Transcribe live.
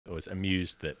was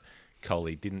amused that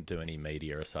Kohli didn't do any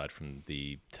media aside from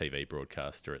the TV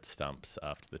broadcaster at Stumps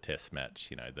after the Test match,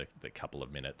 you know, the couple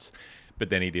of minutes. But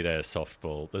then he did a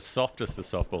softball, the softest of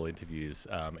softball interviews.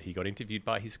 He got interviewed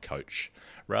by his coach.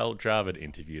 Rahul Dravid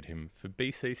interviewed him for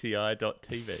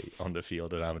BCCI.TV on the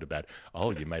field at Ahmedabad. Oh,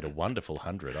 you made a wonderful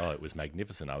 100. Oh, it was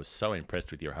magnificent. I was so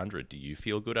impressed with your 100. Do you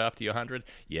feel good after your 100?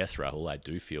 Yes, Rahul, I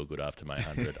do feel good after my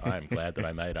 100. I am glad that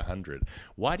I made 100.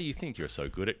 Why do you think you're so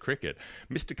good at cricket?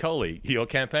 Mr. Kohli, your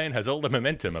campaign has all the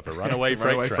momentum of a runaway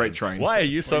freight train. Why are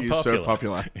you so popular? So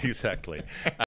popular? Exactly.